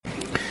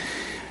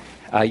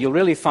You'll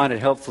really find it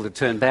helpful to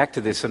turn back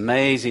to this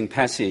amazing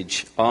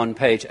passage on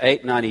page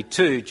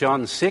 892,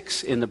 John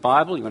 6 in the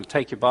Bible. You want to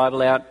take your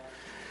Bible out,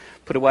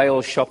 put away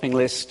all shopping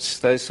lists,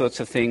 those sorts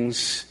of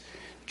things.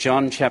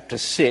 John chapter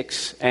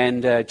 6.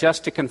 And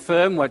just to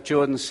confirm what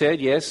Jordan said,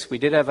 yes, we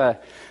did have a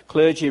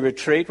clergy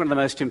retreat. One of the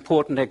most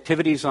important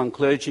activities on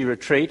clergy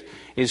retreat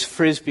is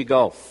frisbee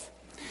golf.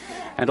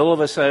 And all of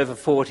us over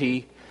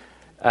 40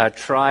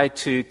 try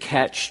to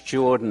catch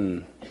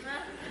Jordan,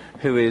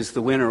 who is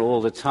the winner all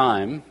the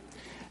time.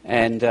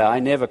 And I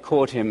never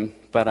caught him,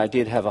 but I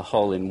did have a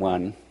hole in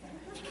one.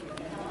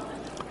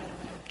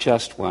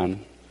 Just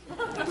one.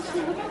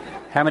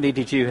 How many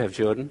did you have,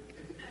 Jordan?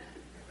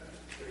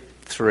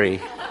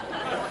 3.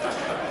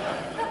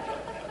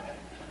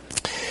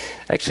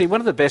 Actually,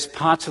 one of the best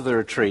parts of the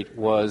retreat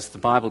was the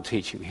Bible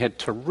teaching. We had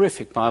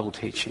terrific Bible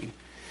teaching.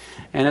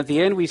 And at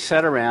the end we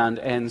sat around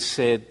and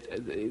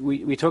said,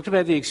 we talked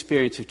about the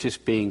experience of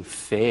just being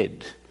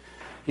fed.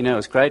 You know, it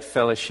was great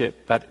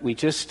fellowship, but we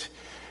just,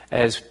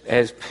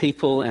 as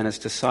people and as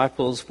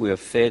disciples, we were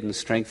fed and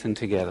strengthened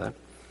together.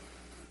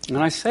 And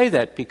I say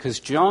that because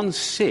John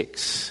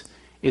 6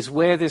 is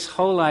where this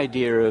whole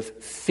idea of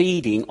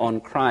feeding on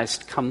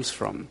Christ comes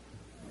from.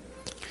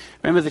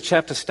 Remember the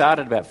chapter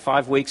started about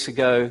 5 weeks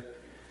ago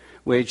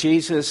where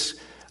Jesus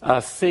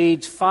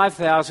feeds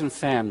 5,000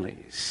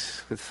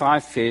 families with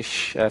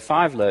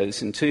 5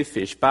 loaves and 2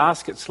 fish,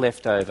 baskets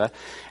left over.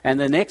 And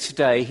the next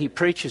day he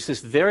preaches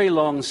this very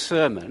long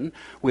sermon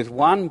with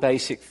one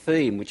basic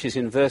theme, which is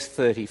in verse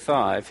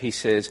 35. He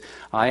says,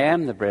 "I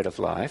am the bread of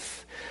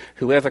life.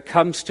 Whoever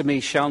comes to me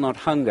shall not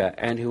hunger,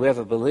 and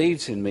whoever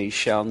believes in me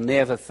shall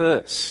never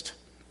thirst."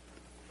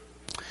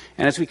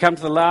 And as we come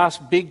to the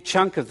last big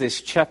chunk of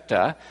this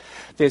chapter,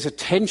 there's a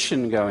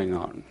tension going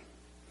on.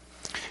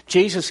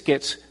 Jesus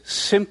gets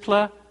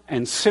simpler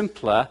and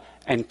simpler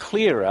and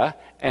clearer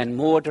and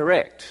more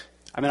direct.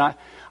 I mean,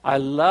 I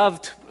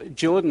loved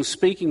Jordan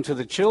speaking to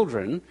the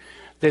children.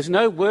 There's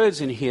no words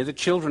in here that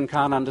children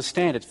can't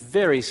understand. It's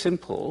very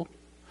simple.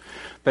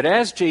 But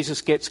as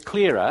Jesus gets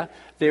clearer,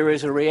 there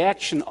is a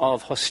reaction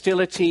of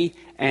hostility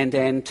and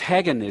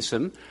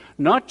antagonism,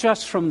 not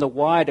just from the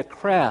wider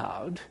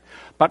crowd,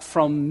 but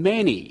from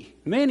many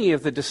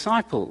of the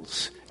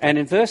disciples. And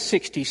in verse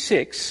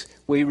 66,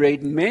 we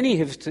read,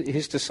 many of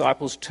his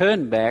disciples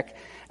turned back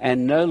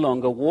and no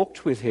longer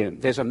walked with him.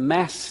 There's a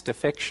mass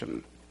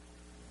defection.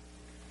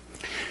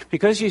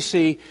 Because you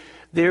see,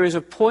 there is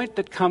a point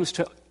that comes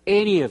to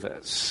any of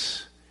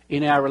us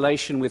in our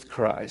relation with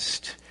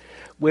Christ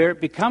where it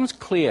becomes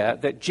clear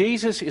that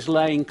Jesus is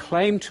laying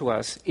claim to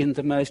us in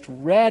the most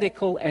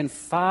radical and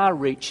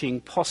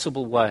far-reaching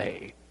possible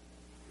way.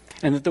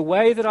 And that the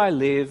way that I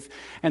live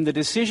and the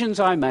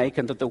decisions I make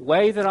and that the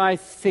way that I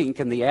think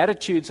and the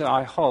attitudes that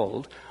I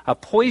hold are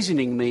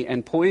poisoning me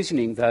and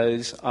poisoning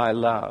those I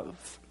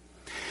love.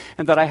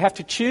 And that I have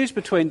to choose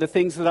between the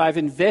things that I've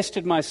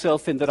invested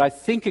myself in that I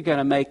think are going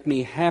to make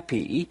me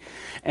happy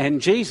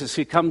and Jesus,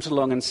 who comes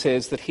along and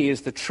says that he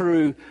is the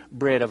true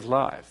bread of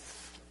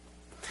life.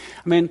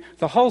 I mean,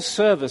 the whole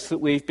service that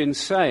we've been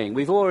saying,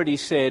 we've already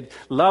said,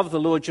 love the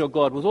Lord your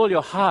God with all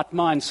your heart,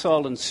 mind,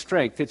 soul and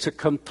strength. It's a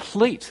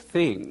complete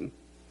thing.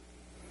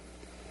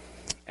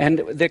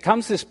 And there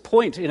comes this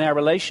point in our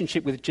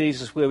relationship with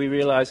Jesus where we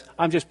realize,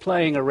 I'm just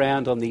playing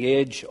around on the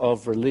edge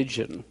of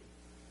religion.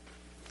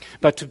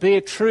 But to be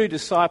a true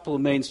disciple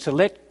means to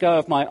let go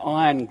of my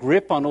iron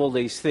grip on all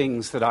these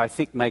things that I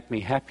think make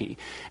me happy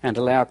and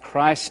allow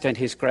Christ and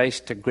his grace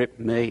to grip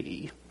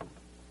me.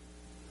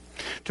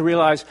 To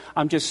realize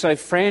I'm just so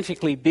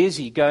frantically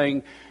busy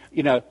going,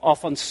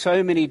 off on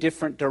so many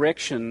different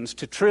directions.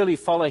 To truly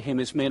follow him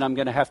has meant I'm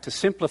going to have to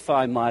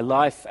simplify my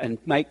life and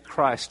make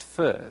Christ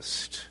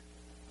first.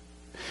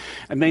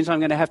 It means I'm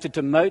going to have to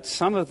demote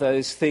some of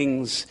those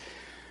things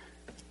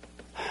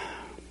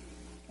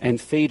and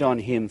feed on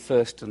him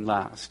first and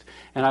last.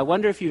 And I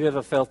wonder if you've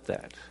ever felt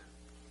that.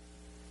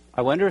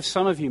 I wonder if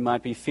some of you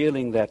might be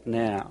feeling that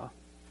now.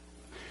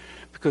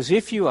 Because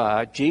if you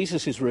are,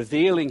 Jesus is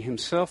revealing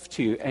himself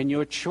to you, and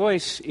your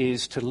choice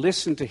is to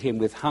listen to him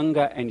with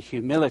hunger and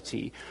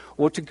humility,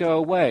 or to go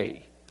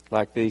away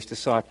like these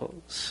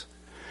disciples.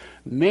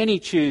 Many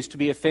choose to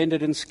be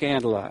offended and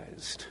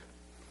scandalized.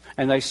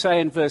 And they say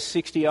in verse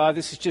 60,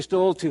 this is just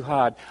all too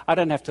hard. I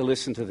don't have to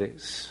listen to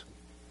this.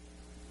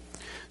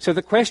 So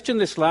the question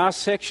this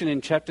last section in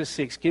chapter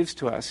 6 gives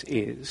to us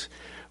is,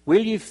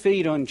 will you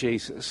feed on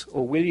Jesus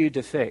or will you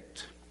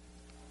defect?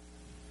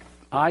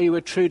 Are you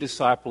a true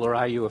disciple or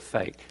are you a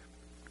fake?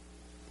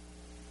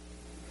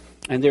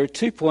 And there are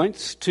 2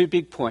 points, 2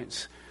 big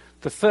points.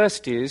 The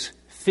first is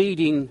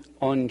feeding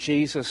on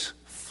Jesus'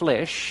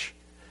 flesh,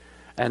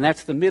 and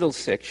that's the middle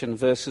section,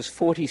 verses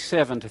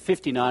 47 to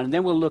 59, and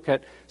then we'll look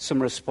at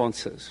some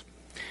responses.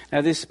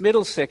 Now, this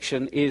middle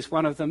section is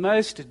one of the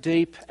most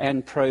deep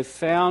and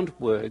profound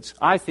words,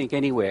 I think,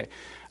 anywhere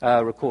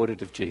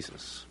recorded of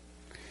Jesus.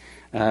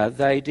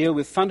 They deal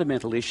with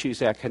fundamental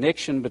issues, our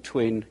connection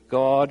between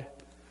God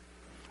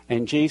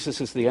and Jesus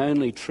is the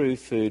only true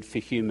food for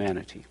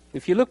humanity.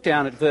 If you look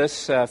down at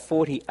verse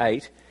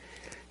 48,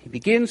 He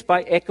begins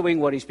by echoing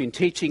what he's been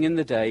teaching in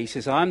the day. He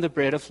says, I'm the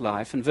bread of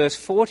life. And verse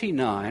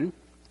 49,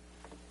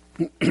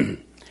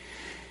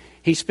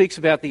 he speaks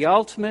about the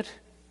ultimate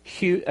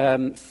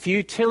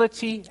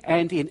futility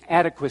and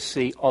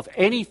inadequacy of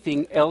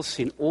anything else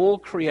in all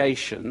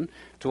creation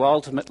to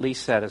ultimately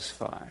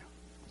satisfy.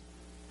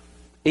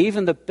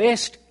 Even the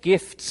best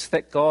gifts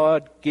that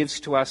God gives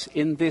to us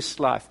in this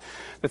life,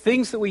 the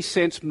things that we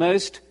sense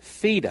most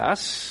feed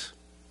us,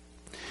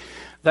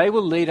 they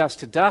will lead us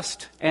to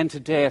dust and to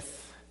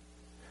death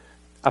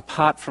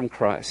apart from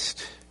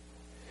Christ.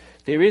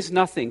 There is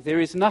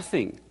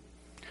nothing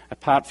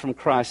apart from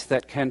Christ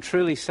that can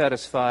truly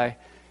satisfy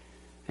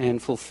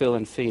and fulfill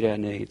and feed our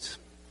needs.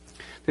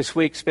 This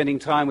week, spending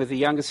time with the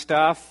younger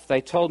staff,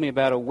 they told me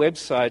about a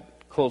website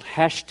called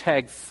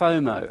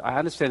 #FOMO. I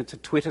understand it's a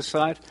Twitter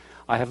site.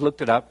 I have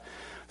looked it up.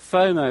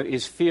 FOMO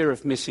is fear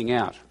of missing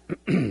out.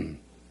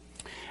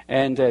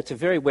 And it's a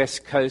very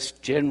West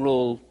Coast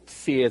general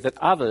fear that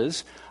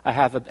others are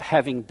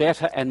having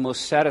better and more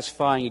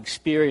satisfying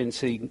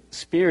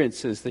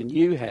experiences than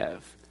you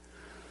have.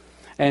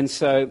 And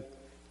so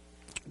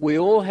we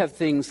all have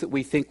things that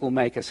we think will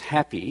make us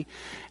happy.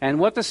 And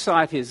what the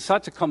site is,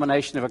 it's a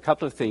combination of a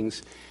couple of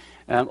things.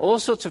 All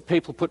sorts of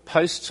people put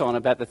posts on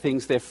about the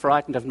things they're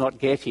frightened of not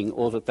getting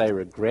or that they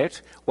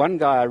regret. One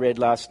guy I read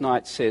last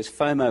night says,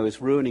 FOMO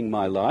is ruining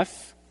my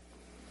life.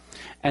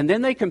 And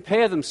then they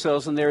compare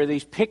themselves, and there are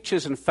these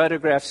pictures and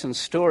photographs and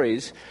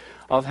stories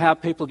of how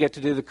people get to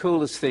do the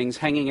coolest things,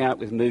 hanging out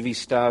with movie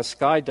stars,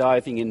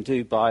 skydiving in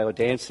Dubai or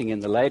dancing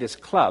in the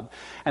latest club.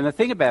 And the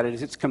thing about it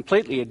is it's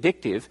completely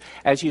addictive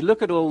as you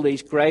look at all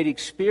these great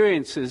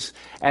experiences,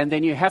 and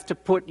then you have to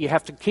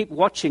keep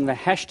watching the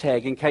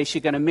hashtag in case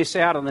you're going to miss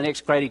out on the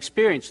next great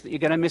experience that you're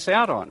going to miss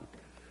out on.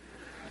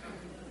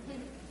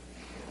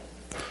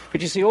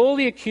 But you see, all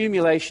the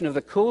accumulation of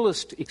the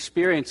coolest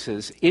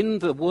experiences in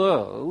the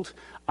world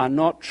are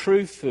not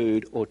true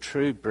food or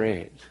true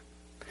bread.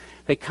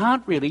 They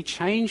can't really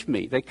change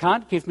me. They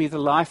can't give me the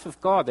life of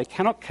God. They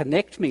cannot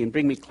connect me and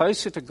bring me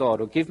closer to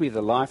God or give me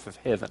the life of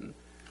heaven.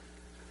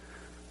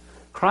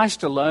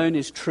 Christ alone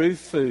is true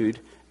food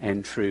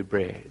and true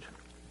bread.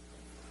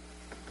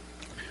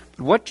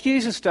 But what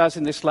Jesus does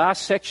in this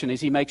last section is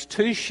he makes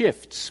two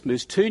shifts,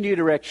 moves two new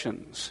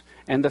directions.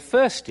 And the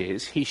first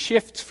is he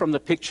shifts from the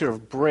picture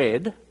of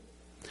bread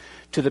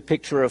to the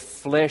picture of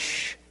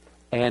flesh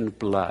and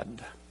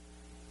blood.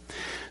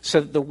 So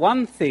the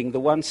one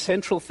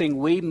central thing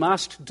we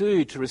must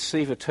do to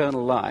receive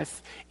eternal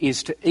life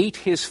is to eat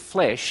his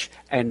flesh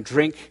and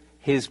drink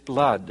his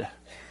blood.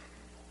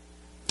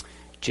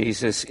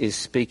 Jesus is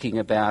speaking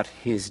about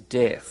his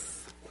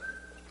death.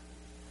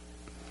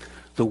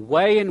 The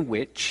way in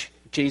which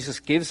Jesus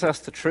gives us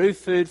the true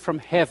food from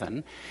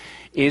heaven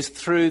is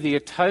through the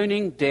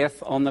atoning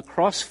death on the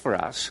cross for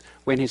us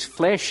when his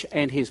flesh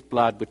and his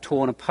blood were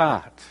torn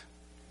apart.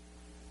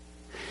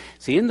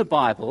 See, in the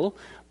Bible,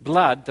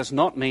 blood does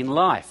not mean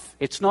life.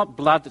 It's not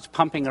blood that's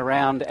pumping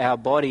around our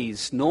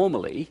bodies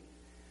normally.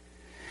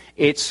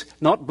 It's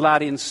not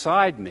blood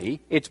inside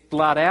me. It's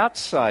blood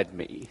outside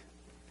me.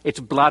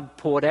 It's blood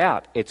poured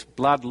out. It's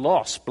blood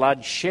lost,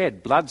 blood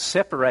shed, blood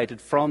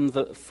separated from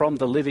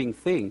the living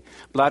thing.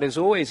 Blood is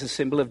always a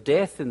symbol of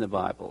death in the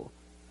Bible.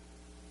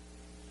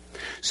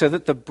 So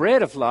that the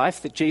bread of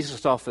life that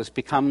Jesus offers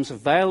becomes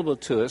available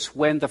to us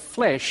when the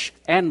flesh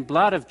and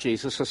blood of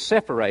Jesus are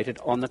separated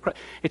on the cross.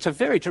 It's a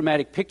very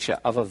dramatic picture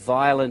of a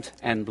violent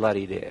and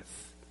bloody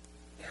death.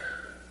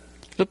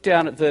 Look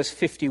down at verse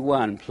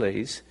 51,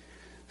 please.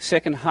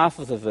 Second half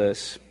of the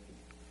verse.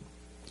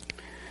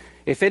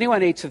 If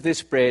anyone eats of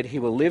this bread, he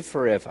will live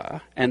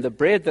forever, and the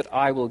bread that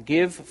I will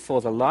give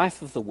for the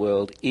life of the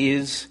world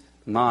is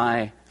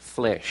my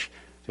flesh.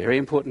 Very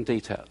important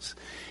details.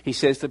 He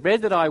says, the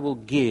bread that I will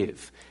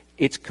give,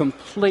 it's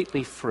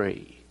completely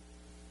free.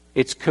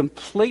 It's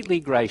completely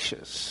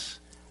gracious.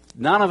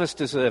 None of us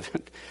deserve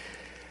it.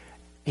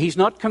 He's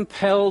not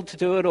compelled to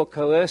do it or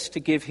coerced to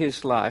give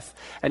his life.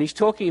 And he's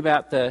talking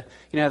about the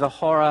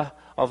horror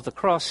of the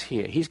cross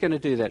here. He's going to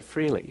do that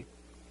freely.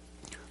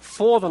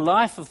 For the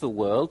life of the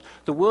world,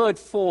 the word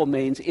for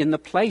means in the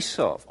place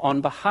of,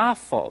 on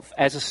behalf of,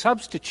 as a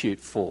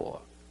substitute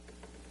for.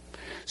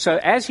 So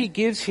as he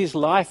gives his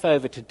life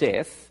over to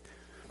death,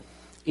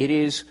 it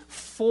is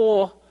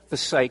for the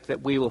sake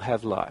that we will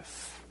have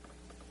life.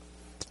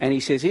 And he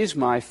says, is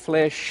my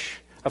flesh.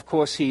 Of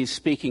course, he's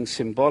speaking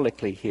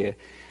symbolically here.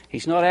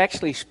 He's not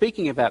actually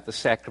speaking about the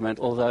sacrament,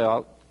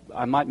 although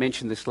I might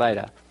mention this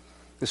later.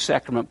 The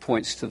sacrament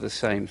points to the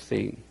same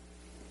thing.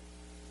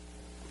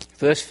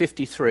 Verse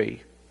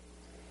 53.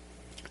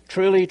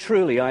 Truly,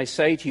 truly, I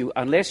say to you,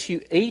 unless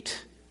you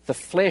eat the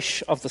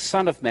flesh of the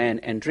Son of Man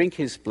and drink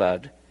his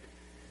blood,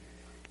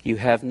 you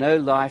have no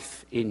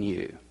life in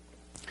you.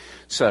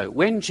 So,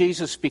 when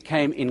Jesus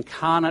became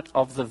incarnate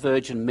of the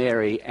Virgin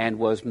Mary and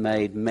was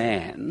made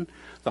man,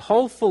 the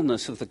whole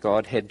fullness of the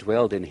Godhead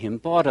dwelled in him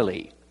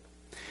bodily.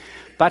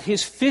 But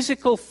his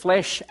physical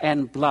flesh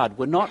and blood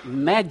were not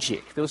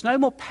magic. There was no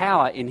more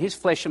power in his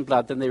flesh and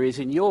blood than there is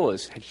in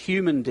yours,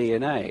 human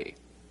DNA.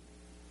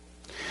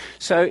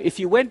 So if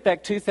you went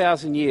back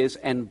 2,000 years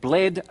and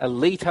bled a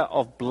litre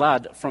of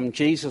blood from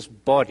Jesus'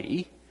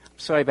 body,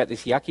 sorry about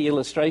this yucky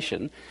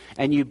illustration,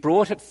 and you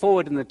brought it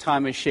forward in the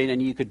time machine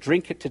and you could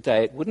drink it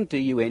today, it wouldn't do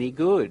you any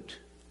good.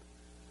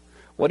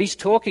 What he's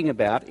talking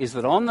about is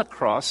that on the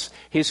cross,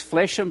 his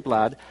flesh and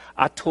blood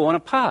are torn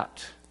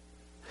apart.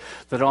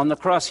 That on the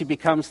cross he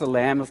becomes the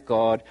Lamb of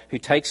God who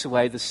takes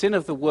away the sin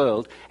of the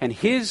world, and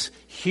his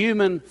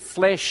human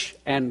flesh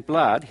and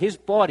blood, his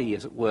body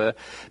as it were,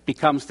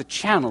 becomes the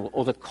channel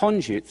or the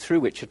conduit through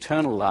which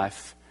eternal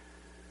life,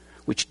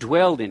 which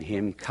dwelled in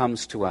him,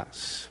 comes to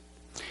us.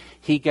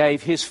 He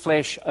gave his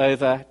flesh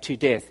over to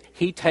death.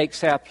 He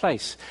takes our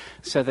place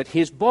so that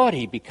his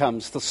body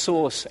becomes the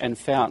source and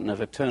fountain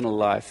of eternal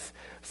life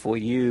for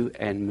you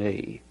and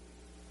me.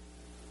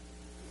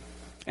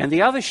 And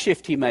the other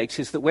shift he makes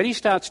is that when he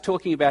starts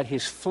talking about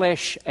his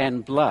flesh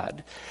and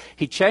blood,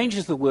 he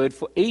changes the word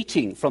for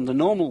eating from the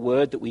normal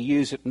word that we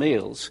use at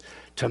meals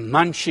to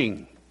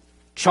munching,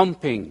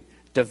 chomping,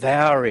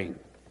 devouring,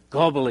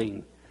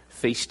 gobbling,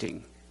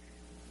 feasting.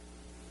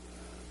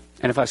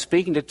 And if I was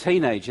speaking to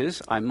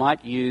teenagers, I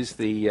might use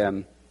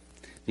I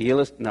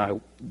got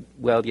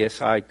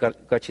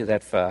you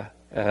that far.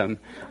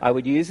 I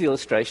would use the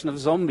illustration of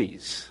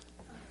zombies.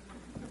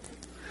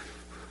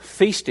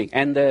 Feasting.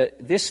 And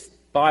this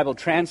Bible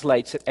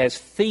translates it as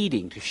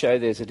feeding to show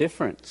there's a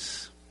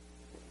difference.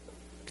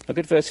 Look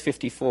at verse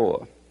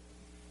 54.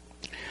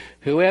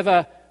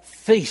 Whoever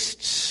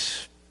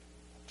feeds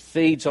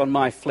on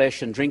my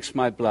flesh and drinks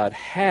my blood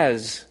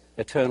has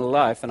eternal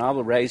life, and I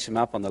will raise him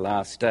up on the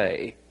last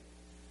day.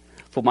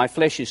 For my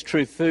flesh is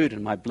true food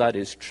and my blood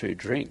is true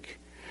drink.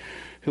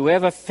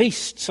 Whoever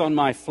feasts on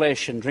my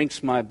flesh and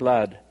drinks my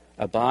blood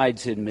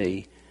abides in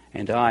me,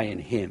 and I in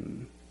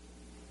him.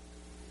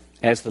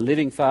 As the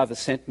living Father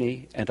sent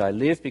me, and I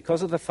live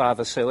because of the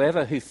Father, so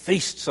ever who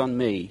feasts on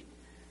me,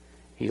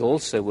 he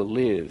also will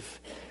live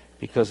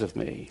because of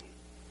me.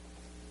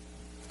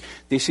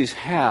 This is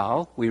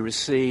how we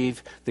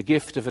receive the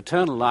gift of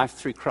eternal life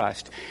through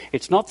Christ.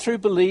 It's not through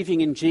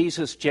believing in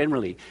Jesus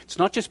generally. It's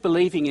not just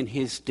believing in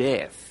his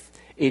death.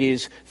 It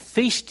is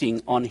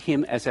feasting on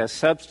him as our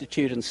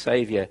substitute and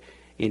Saviour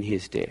in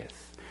his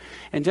death.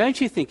 And don't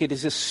you think it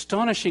is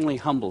astonishingly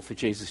humble for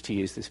Jesus to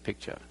use this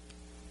picture?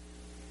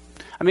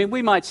 I mean,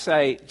 we might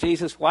say,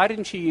 Jesus, why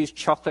didn't you use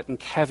chocolate and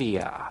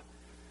caviar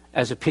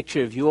as a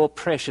picture of your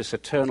precious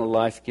eternal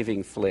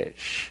life-giving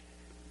flesh?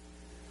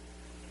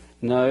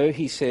 No,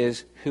 he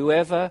says,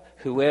 whoever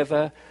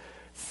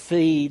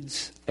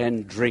feeds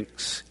and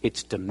drinks.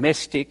 It's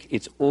domestic,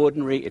 it's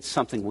ordinary, it's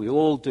something we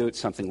all do, it's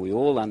something we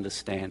all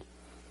understand.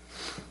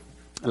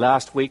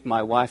 Last week,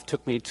 my wife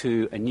took me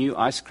to a new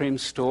ice cream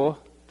store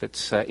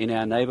that's in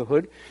our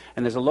neighbourhood,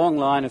 and there's a long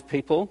line of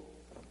people,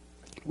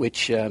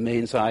 which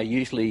means I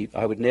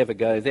would never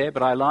go there,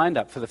 but I lined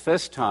up for the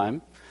first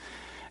time,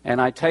 and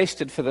I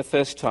tasted for the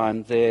first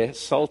time their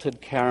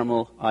salted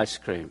caramel ice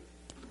cream.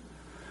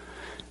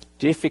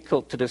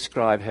 Difficult to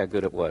describe how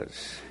good it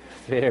was.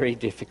 Very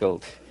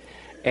difficult.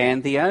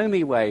 And the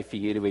only way for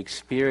you to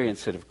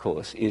experience it, of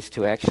course, is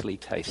to actually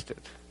taste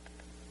it.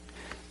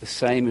 The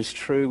same is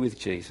true with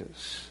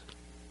Jesus.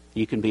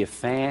 You can be a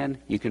fan,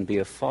 you can be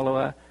a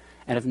follower,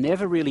 and have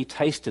never really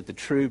tasted the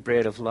true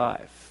bread of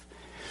life.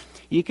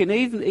 You can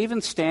even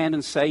stand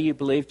and say you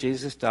believe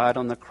Jesus died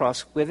on the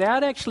cross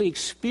without actually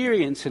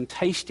experiencing and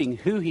tasting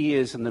who he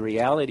is and the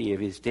reality of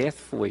his death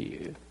for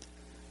you.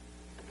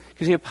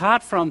 Because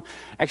apart from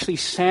actually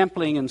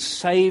sampling and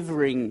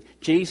savouring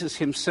Jesus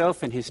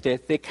himself and his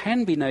death, there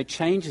can be no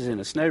changes in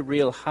us, no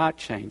real heart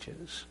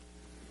changes.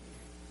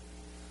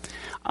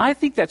 I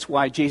think that's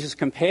why Jesus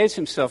compares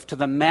himself to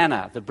the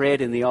manna, the bread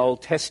in the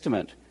Old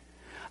Testament.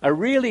 A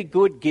really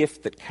good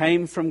gift that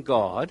came from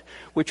God,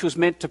 which was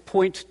meant to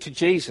point to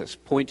Jesus.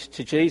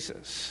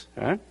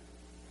 Right?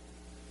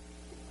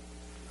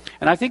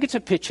 And I think it's a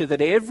picture that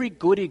every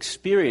good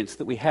experience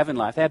that we have in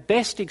life, our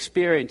best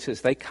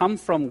experiences, they come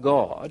from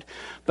God,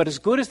 but as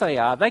good as they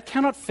are, they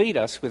cannot feed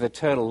us with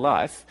eternal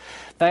life.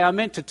 They are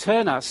meant to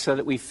turn us so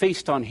that we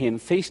feast on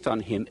him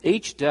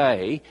each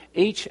day,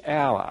 each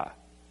hour.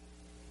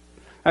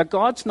 Now,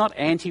 God's not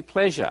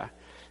anti-pleasure.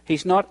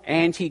 He's not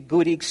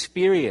anti-good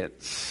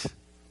experience.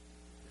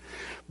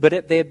 But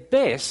at their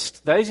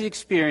best, those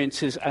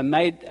experiences are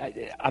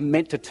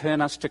meant to turn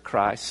us to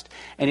Christ.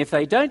 And if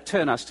they don't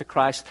turn us to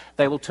Christ,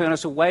 they will turn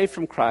us away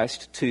from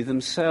Christ to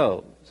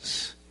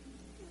themselves.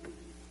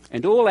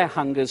 And all our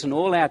hungers and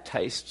all our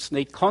tastes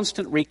need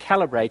constant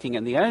recalibrating,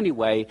 and the only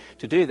way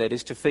to do that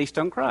is to feast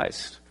on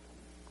Christ.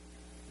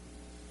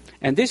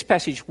 And this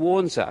passage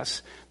warns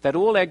us that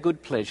all our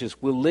good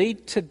pleasures will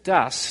lead to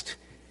dust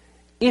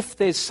if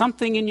there's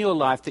something in your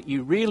life that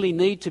you really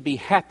need to be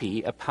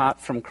happy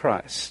apart from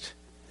Christ.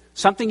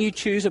 Something you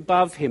choose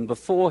above him,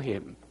 before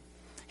him.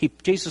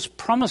 Jesus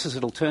promises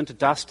it'll turn to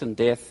dust and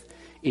death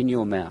in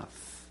your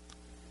mouth.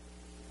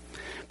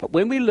 But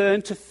when we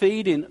learn to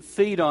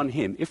feed on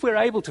him, if we're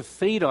able to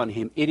feed on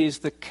him, it is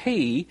the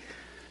key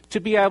to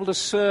be able to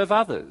serve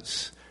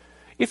others.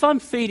 If I'm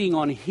feeding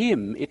on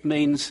him, it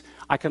means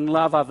I can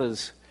love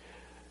others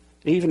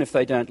even if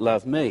they don't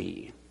love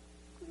me.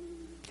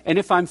 And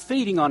if I'm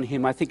feeding on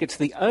him, I think it's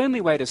the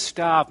only way to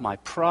starve my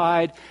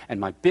pride and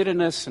my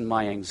bitterness and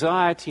my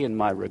anxiety and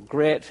my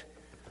regret,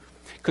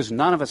 because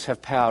none of us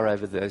have power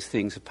over those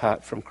things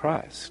apart from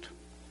Christ.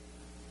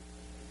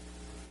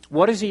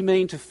 What does he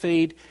mean to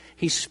feed?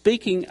 He's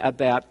speaking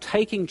about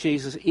taking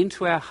Jesus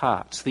into our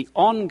hearts, the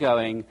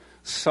ongoing,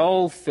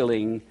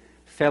 soul-filling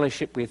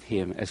fellowship with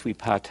him as we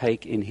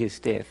partake in his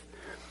death.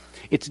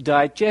 It's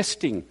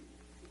digesting.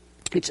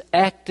 It's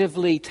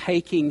actively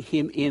taking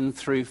him in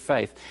through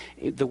faith.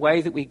 The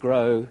way that we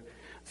grow,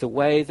 the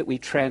way that we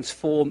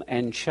transform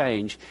and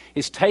change,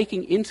 is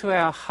taking into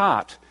our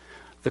heart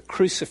the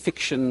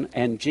crucifixion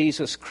and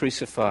Jesus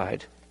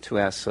crucified to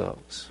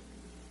ourselves.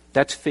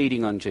 That's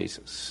feeding on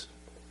Jesus.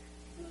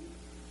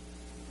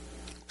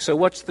 So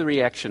what's the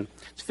reaction?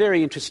 It's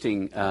very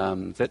interesting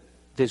that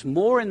there's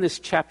more in this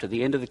chapter,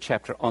 the end of the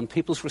chapter, on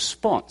people's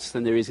response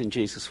than there is in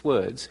Jesus'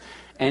 words,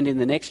 and in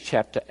the next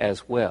chapter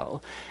as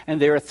well.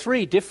 And there are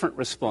three different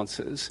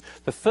responses.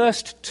 The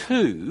first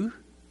two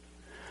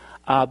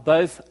are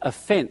both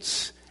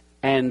offence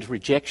and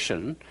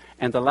rejection,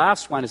 and the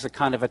last one is a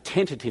kind of a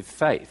tentative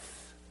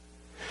faith.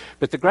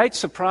 But the great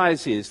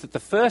surprise is that the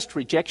first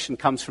rejection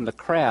comes from the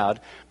crowd,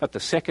 but the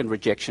second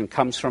rejection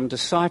comes from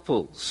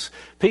disciples,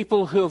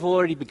 people who have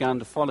already begun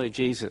to follow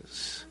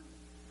Jesus.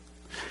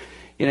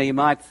 You know, you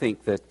might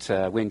think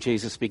that when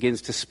Jesus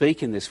begins to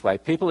speak in this way,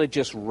 people would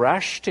just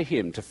rush to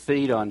him to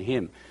feed on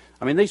him.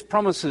 I mean, these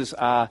promises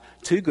are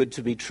too good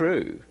to be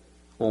true,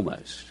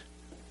 almost.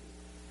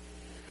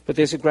 But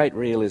there's a great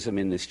realism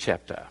in this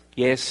chapter.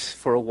 Yes,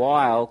 for a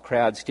while,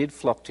 crowds did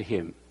flock to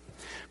him.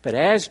 But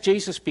as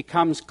Jesus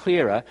becomes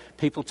clearer,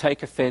 people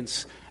take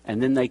offence,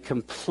 and then they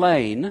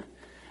complain,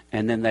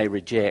 and then they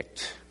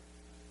reject.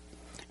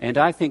 And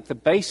I think the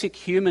basic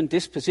human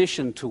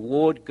disposition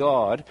toward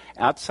God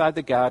outside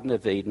the Garden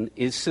of Eden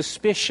is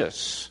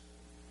suspicious.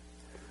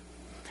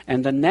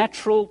 And the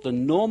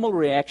normal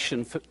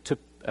reaction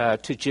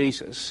to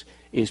Jesus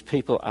is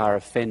people are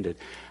offended.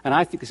 And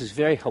I think this is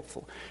very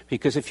helpful,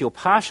 because if you're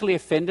partially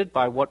offended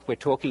by what we're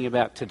talking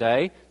about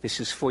today, this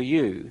is for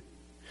you.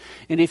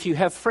 And if you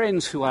have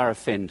friends who are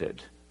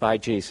offended by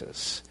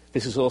Jesus,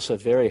 this is also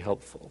very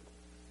helpful.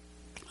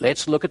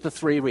 Let's look at the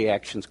three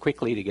reactions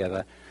quickly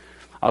together.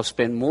 I'll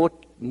spend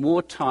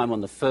more time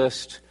on the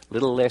first, a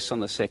little less on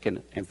the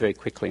second, and very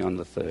quickly on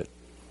the third.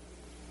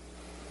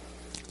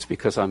 It's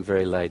because I'm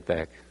very laid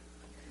back.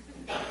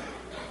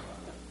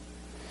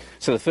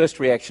 So the first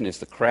reaction is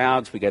the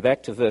crowds. We go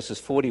back to verses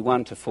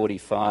 41 to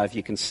 45.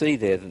 You can see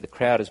there that the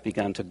crowd has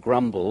begun to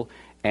grumble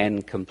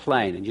and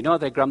complain. And you know what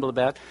they grumble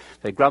about?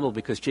 They grumble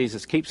because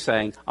Jesus keeps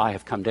saying, I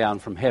have come down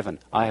from heaven.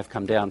 I have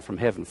come down from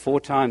heaven.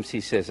 4 times he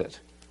says it.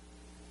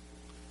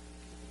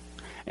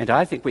 And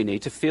I think we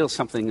need to feel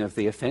something of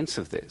the offence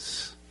of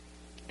this.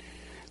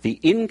 The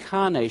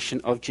incarnation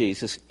of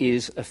Jesus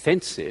is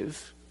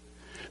offensive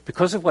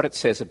because of what it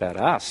says about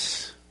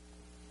us.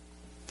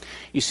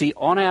 You see,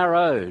 on our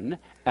own,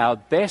 our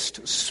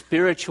best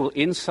spiritual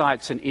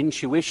insights and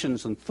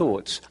intuitions and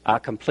thoughts are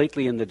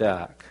completely in the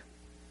dark.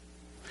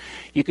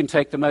 You can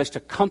take the most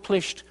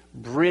accomplished,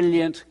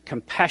 brilliant,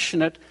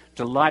 compassionate,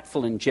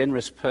 delightful and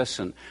generous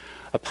person.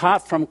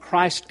 Apart from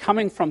Christ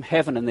coming from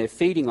heaven and they're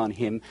feeding on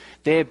him,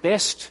 their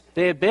best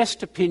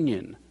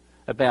opinion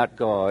about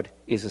God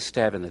is a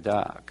stab in the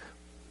dark.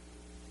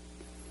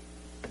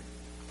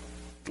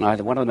 One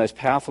of the most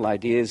powerful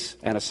ideas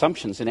and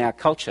assumptions in our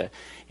culture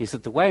is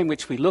that the way in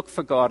which we look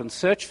for God and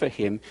search for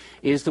him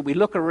is that we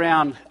look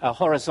around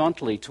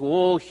horizontally to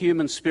all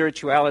human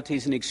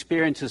spiritualities and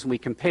experiences, and we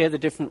compare the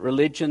different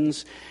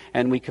religions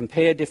and we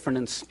compare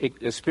different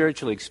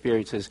spiritual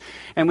experiences,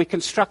 and we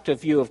construct a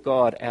view of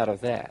God out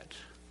of that.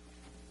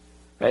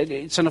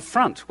 It's an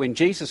affront when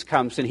Jesus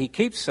comes and he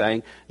keeps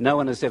saying, no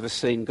one has ever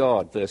seen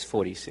God, verse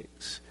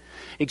 46,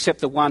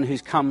 except the one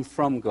who's come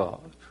from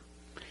God.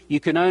 You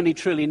can only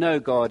truly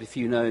know God if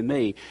you know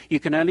me. You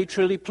can only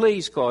truly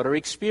please God or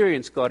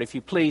experience God if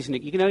you please me.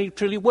 You can only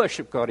truly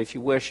worship God if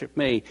you worship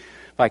me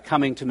by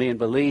coming to me and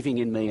believing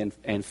in me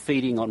and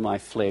feeding on my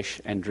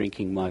flesh and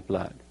drinking my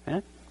blood.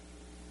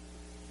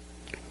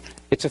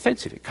 It's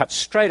offensive. It cuts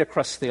straight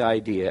across the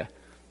idea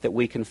that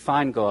we can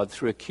find God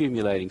through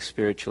accumulating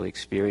spiritual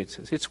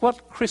experiences. It's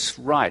what Chris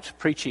Wright,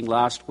 preaching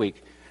last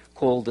week,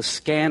 called the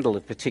scandal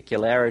of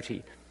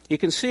particularity. You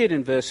can see it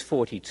in verse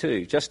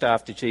 42, just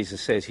after Jesus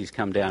says he's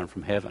come down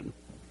from heaven.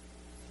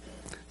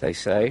 They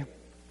say,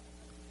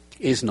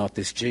 is not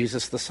this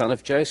Jesus the son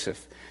of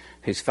Joseph,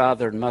 whose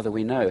father and mother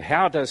we know?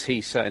 How does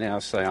he now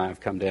say, I have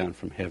come down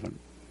from heaven?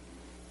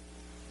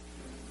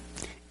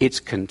 It's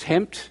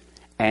contempt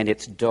and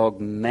it's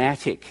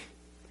dogmatic.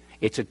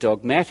 It's a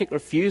dogmatic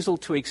refusal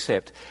to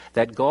accept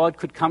that God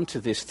could come to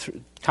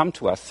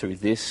us through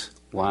this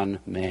one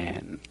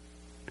man.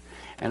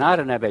 And I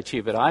don't know about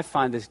you, but I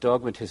find this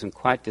dogmatism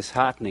quite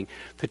disheartening,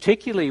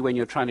 particularly when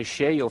you're trying to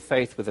share your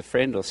faith with a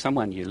friend or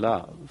someone you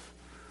love.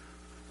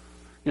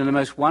 You know, the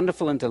most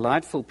wonderful and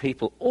delightful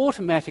people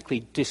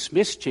automatically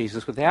dismiss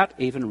Jesus without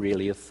even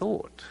really a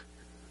thought.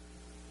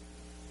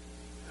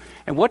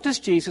 And what does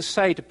Jesus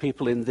say to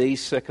people in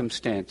these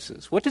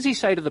circumstances? What does he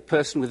say to the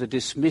person with a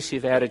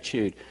dismissive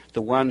attitude,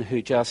 the one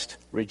who just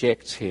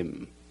rejects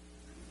him?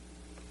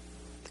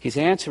 His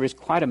answer is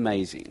quite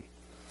amazing.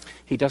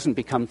 He doesn't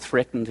become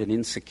threatened and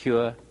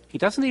insecure. He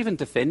doesn't even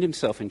defend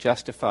himself and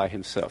justify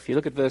himself. You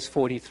look at verse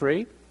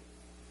 43.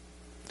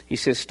 He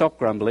says, stop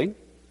grumbling.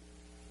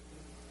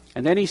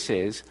 And then he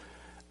says,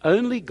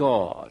 only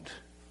God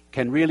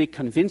can really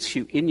convince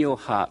you in your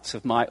hearts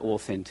of my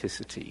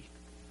authenticity.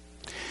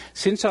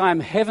 Since I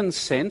am heaven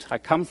sent, I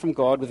come from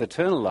God with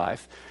eternal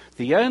life,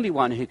 the only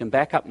one who can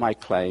back up my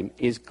claim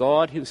is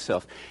God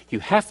himself. You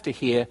have to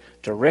hear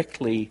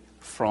directly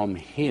from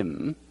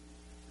him,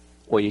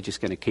 or you're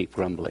just going to keep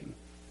grumbling.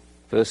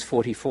 Verse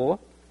 44,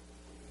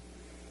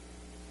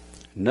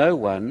 no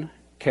one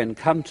can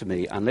come to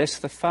me unless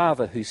the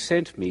Father who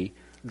sent me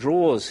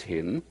draws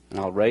him, and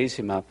I'll raise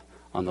him up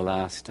on the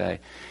last day.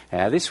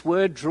 Now, this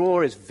word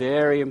draw is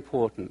very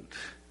important.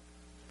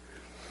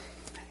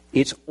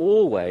 It's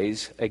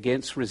always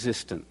against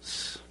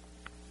resistance.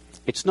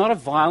 It's not a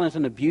violent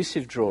and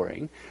abusive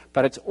drawing,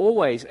 but it's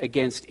always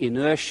against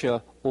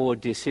inertia or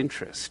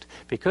disinterest.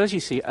 Because, you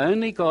see,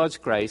 only God's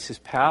grace is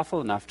powerful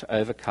enough to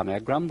overcome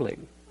our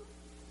grumbling.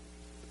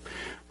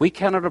 We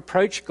cannot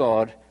approach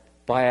God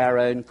by our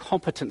own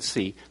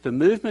competency. The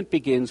movement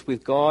begins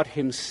with God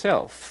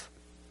himself.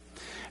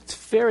 It's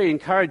very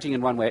encouraging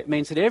in one way. It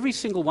means that every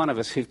single one of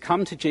us who've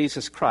come to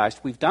Jesus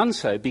Christ, we've done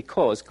so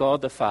because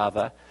God the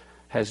Father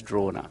has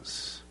drawn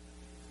us.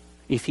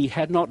 If he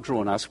had not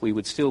drawn us, we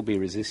would still be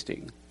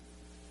resisting.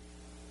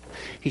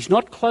 He's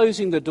not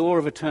closing the door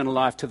of eternal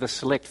life to the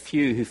select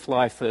few who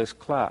fly first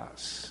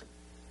class.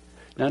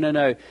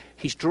 No.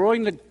 He's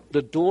drawing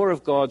the door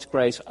of God's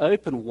grace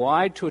open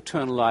wide to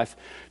eternal life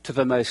to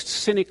the most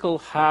cynical,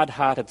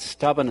 hard-hearted,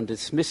 stubborn and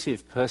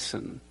dismissive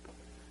person,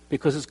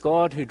 because it's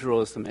God who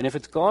draws them. And if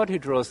it's God who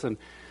draws them,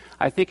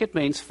 I think it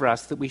means for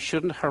us that we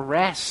shouldn't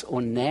harass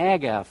or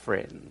nag our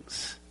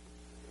friends.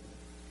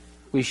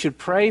 We should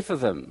pray for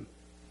them.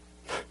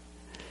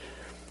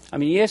 I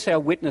mean, yes, our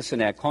witness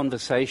and our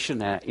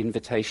conversation, our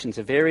invitations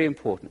are very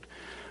important.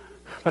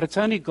 But it's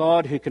only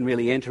God who can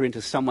really enter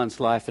into someone's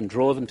life and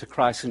draw them to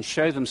Christ and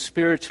show them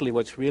spiritually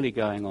what's really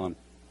going on.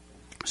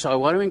 So I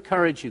want to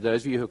encourage you,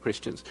 those of you who are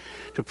Christians,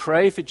 to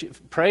pray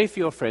for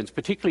your friends,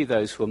 particularly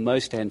those who are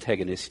most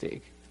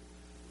antagonistic.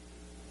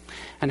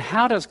 And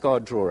how does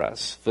God draw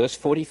us? Verse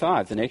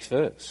 45, the next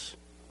verse.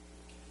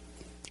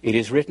 It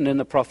is written in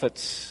the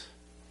prophets,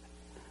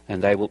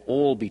 and they will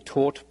all be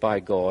taught by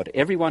God.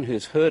 Everyone who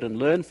has heard and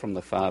learned from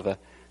the Father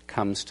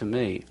comes to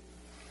me.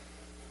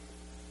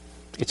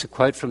 It's a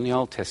quote from the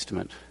Old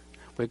Testament,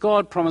 where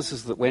God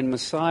promises that when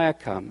Messiah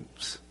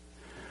comes,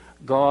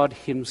 God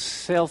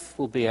himself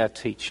will be our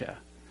teacher.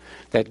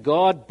 That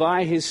God,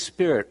 by his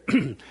Spirit,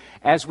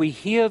 as we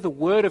hear the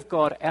word of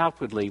God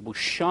outwardly, will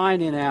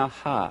shine in our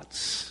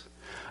hearts,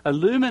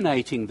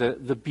 illuminating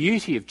the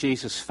beauty of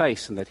Jesus'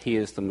 face and that he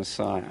is the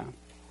Messiah.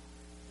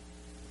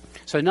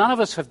 So none of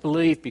us have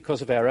believed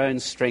because of our own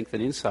strength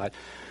and insight.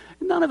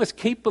 None of us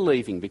keep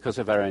believing because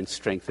of our own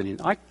strength and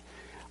insight.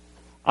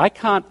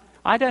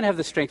 I don't have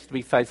the strength to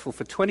be faithful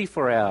for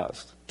 24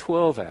 hours,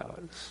 12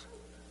 hours.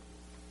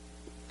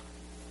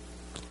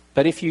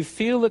 But if you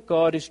feel that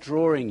God is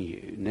drawing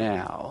you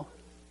now,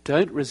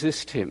 don't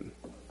resist him.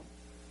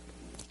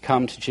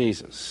 Come to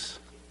Jesus.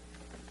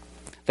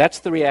 That's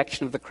the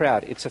reaction of the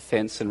crowd. It's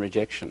offence and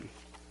rejection.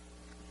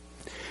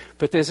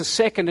 But there's a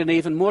second and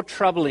even more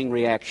troubling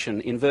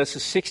reaction in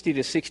verses 60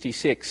 to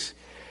 66,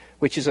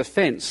 which is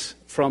offence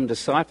from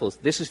disciples.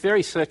 This is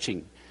very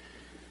searching.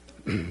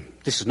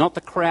 This is not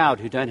the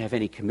crowd who don't have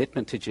any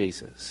commitment to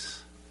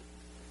Jesus.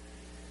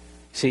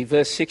 See,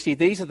 verse 60,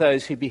 these are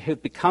those who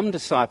have become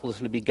disciples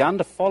and have begun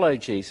to follow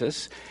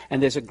Jesus,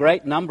 and there's a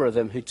great number of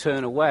them who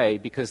turn away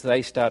because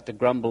they start to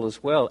grumble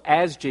as well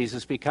as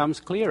Jesus becomes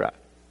clearer.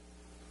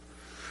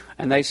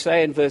 And they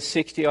say in verse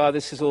 60,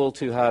 this is all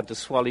too hard to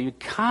swallow. You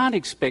can't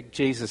expect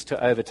Jesus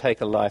to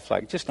overtake a life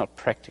like, just not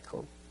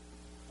practical.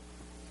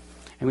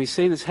 And we've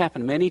seen this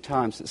happen many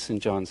times at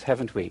St. John's,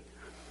 haven't we?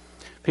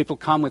 People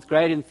come with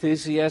great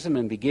enthusiasm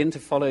and begin to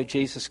follow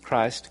Jesus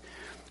Christ.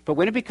 But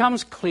when it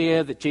becomes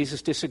clear that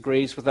Jesus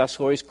disagrees with us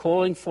or is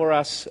calling for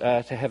us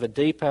to have a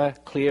deeper,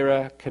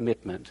 clearer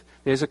commitment,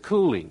 there's a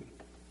cooling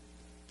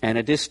and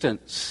a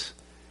distance,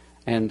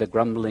 and the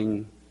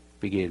grumbling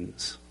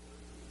begins.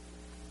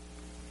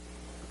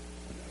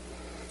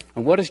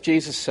 And what does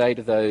Jesus say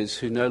to those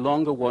who no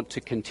longer want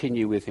to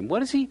continue with him? What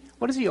does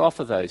he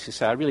offer those who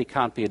say, I really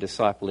can't be a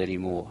disciple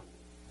anymore?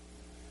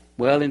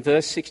 Well, in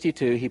verse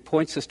 62, he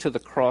points us to the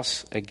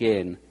cross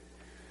again.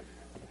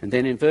 And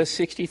then in verse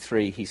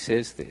 63, he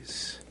says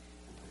this.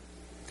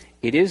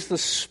 It is the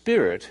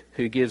Spirit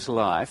who gives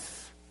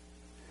life.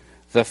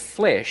 The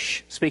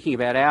flesh, speaking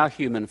about our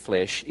human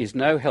flesh, is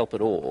no help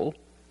at all.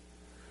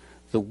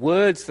 The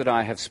words that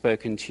I have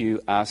spoken to you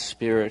are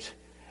spirit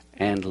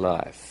and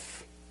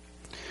life.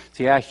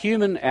 See, our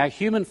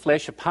human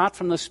flesh, apart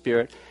from the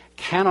Spirit,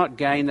 cannot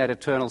gain that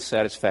eternal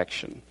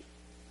satisfaction.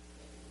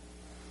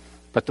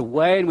 But the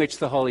way in which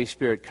the Holy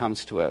Spirit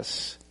comes to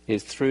us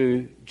is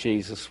through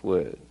Jesus'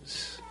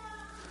 words.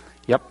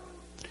 Yep,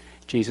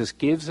 Jesus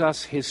gives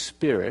us his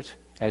Spirit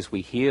as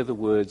we hear the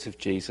words of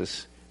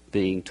Jesus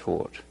being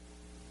taught.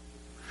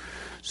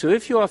 So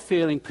if you are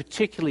feeling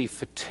particularly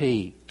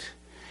fatigued,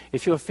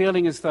 if you're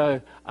feeling as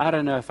though, I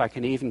don't know if I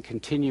can even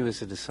continue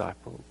as a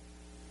disciple,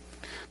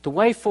 the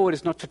way forward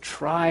is not to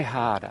try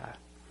harder,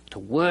 to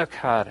work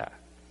harder.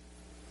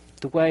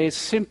 The way is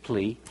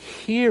simply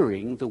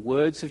hearing the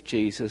words of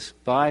Jesus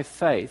by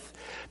faith,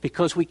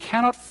 because we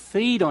cannot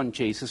feed on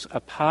Jesus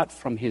apart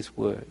from his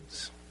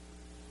words.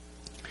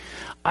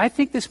 I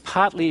think this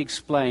partly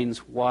explains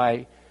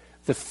why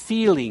the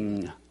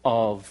feeling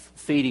of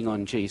feeding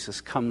on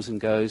Jesus comes and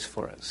goes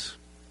for us.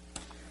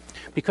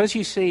 Because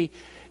you see,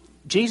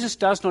 Jesus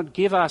does not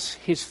give us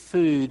his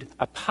food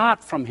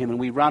apart from him and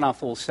we run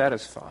off all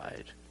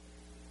satisfied.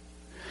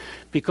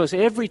 Because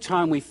every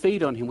time we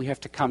feed on him, we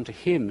have to come to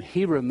him.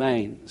 He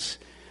remains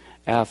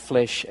our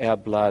flesh, our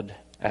blood,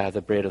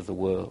 the bread of the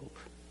world.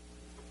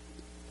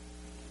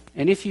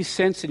 And if you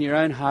sense in your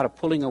own heart a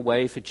pulling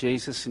away for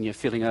Jesus and you're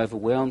feeling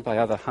overwhelmed by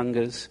other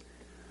hungers,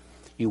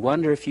 you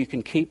wonder if you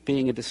can keep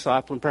being a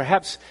disciple. And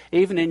perhaps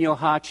even in your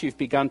heart you've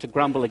begun to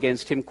grumble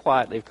against him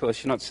quietly. Of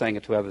course, you're not saying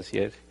it to others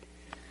yet.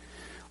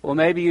 Or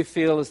maybe you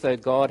feel as though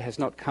God has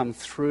not come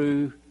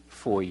through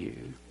for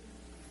you.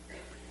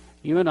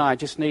 You and I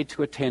just need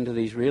to attend to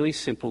these really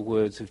simple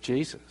words of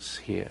Jesus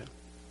here.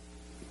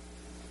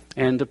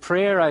 And the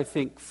prayer, I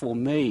think, for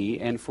me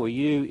and for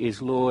you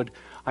is, Lord,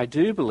 I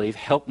do believe,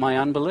 help my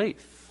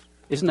unbelief.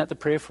 Isn't that the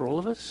prayer for all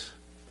of us?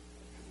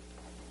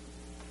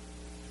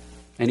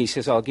 And he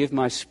says, I'll give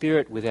my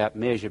spirit without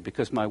measure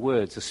because my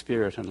words are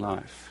spirit and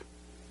life.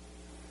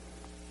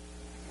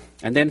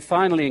 And then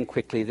finally and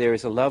quickly, there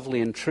is a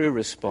lovely and true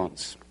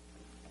response.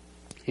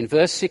 In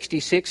verse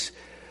 66,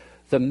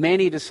 the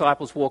many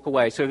disciples walk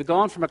away. So we've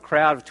gone from a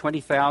crowd of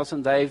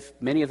 20,000.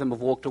 Many of them have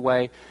walked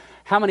away.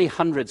 How many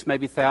hundreds,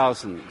 maybe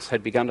thousands,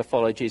 had begun to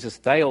follow Jesus?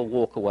 They all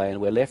walk away,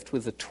 and we're left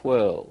with the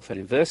 12. And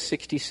in verse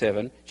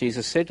 67,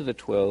 Jesus said to the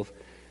 12,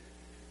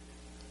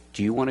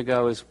 do you want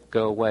to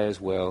go away as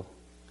well?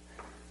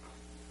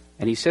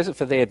 And he says it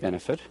for their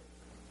benefit.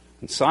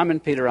 And Simon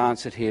Peter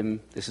answered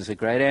him, this is a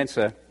great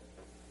answer,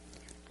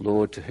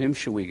 Lord, to whom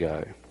shall we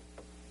go?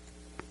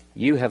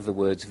 You have the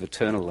words of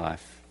eternal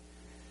life.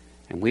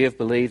 And we have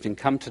believed and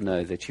come to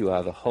know that you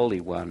are the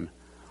Holy One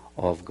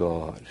of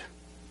God.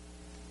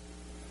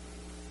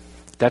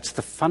 That's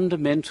the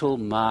fundamental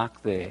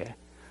mark there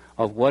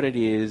of what it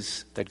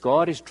is that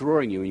God is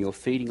drawing you and you're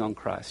feeding on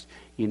Christ.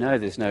 You know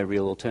there's no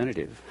real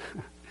alternative.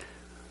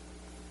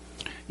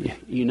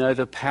 You know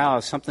the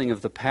power, something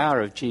of the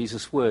power of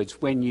Jesus'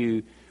 words. When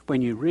you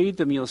read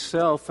them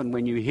yourself and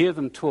when you hear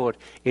them taught,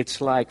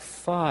 it's like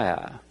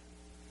fire.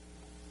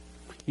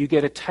 You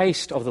get a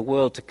taste of the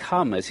world to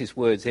come as his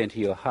words enter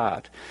your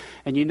heart.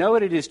 And you know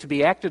what it is to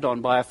be acted on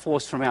by a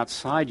force from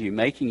outside you,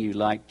 making you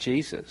like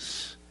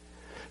Jesus.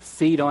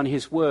 Feed on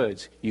his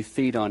words. You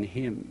feed on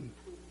him.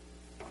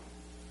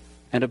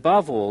 And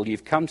above all,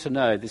 you've come to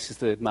know, this is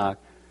the mark,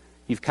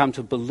 you've come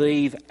to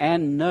believe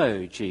and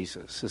know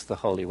Jesus as the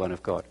Holy One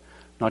of God.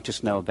 Not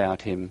just know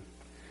about him,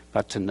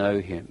 but to know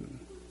him.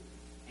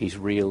 He's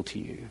real to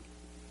you.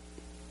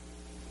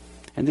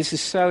 And this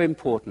is so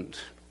important.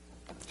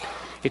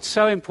 It's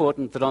so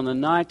important that on the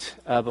night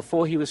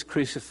before he was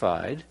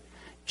crucified,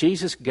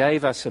 Jesus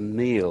gave us a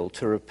meal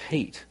to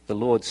repeat the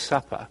Lord's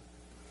Supper.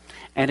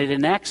 And it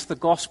enacts the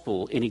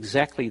gospel in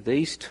exactly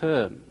these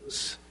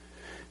terms.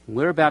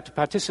 We're about to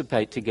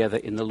participate together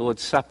in the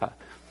Lord's Supper,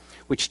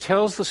 which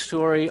tells the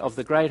story of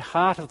the great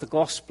heart of the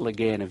gospel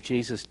again, of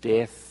Jesus'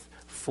 death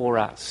for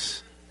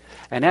us.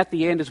 And at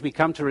the end, as we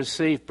come to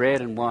receive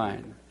bread and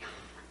wine,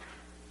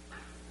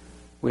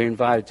 we're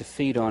invited to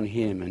feed on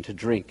him and to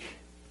drink.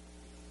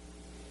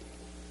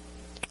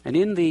 And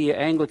in the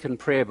Anglican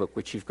prayer book,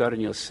 which you've got in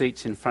your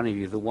seats in front of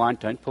you,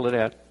 don't pull it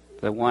out,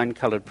 the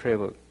wine-coloured prayer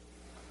book.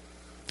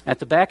 At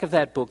the back of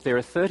that book, there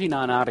are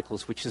 39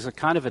 articles, which is a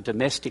kind of a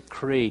domestic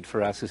creed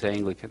for us as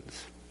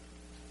Anglicans.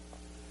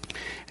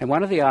 And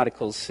one of the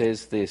articles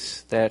says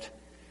this, that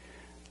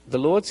the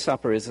Lord's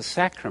Supper is a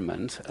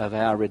sacrament of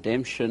our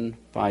redemption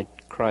by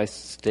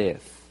Christ's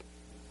death.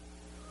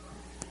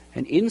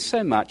 And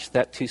insomuch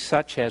that to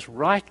such as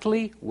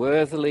rightly,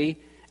 worthily,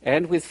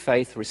 and with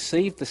faith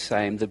receive the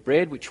same, the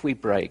bread which we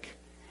break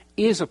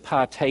is a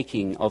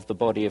partaking of the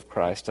body of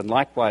Christ, and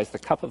likewise the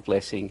cup of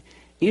blessing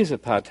is a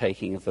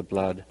partaking of the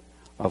blood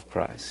of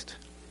Christ.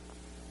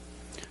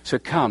 So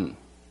come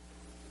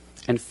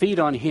and feed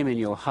on him in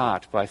your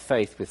heart by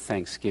faith with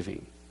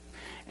thanksgiving.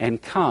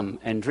 And come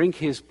and drink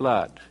his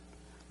blood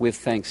with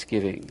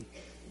thanksgiving.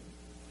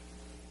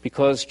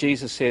 Because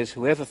Jesus says,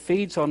 whoever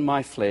feeds on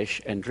my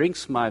flesh and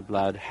drinks my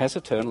blood has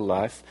eternal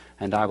life,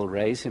 and I will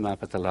raise him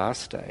up at the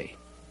last day.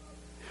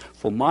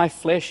 For my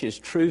flesh is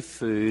true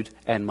food,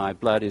 and my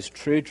blood is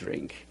true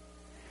drink.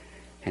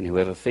 And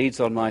whoever feeds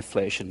on my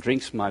flesh and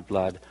drinks my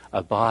blood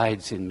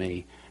abides in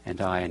me,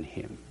 and I in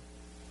him.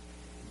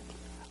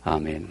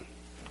 Amen.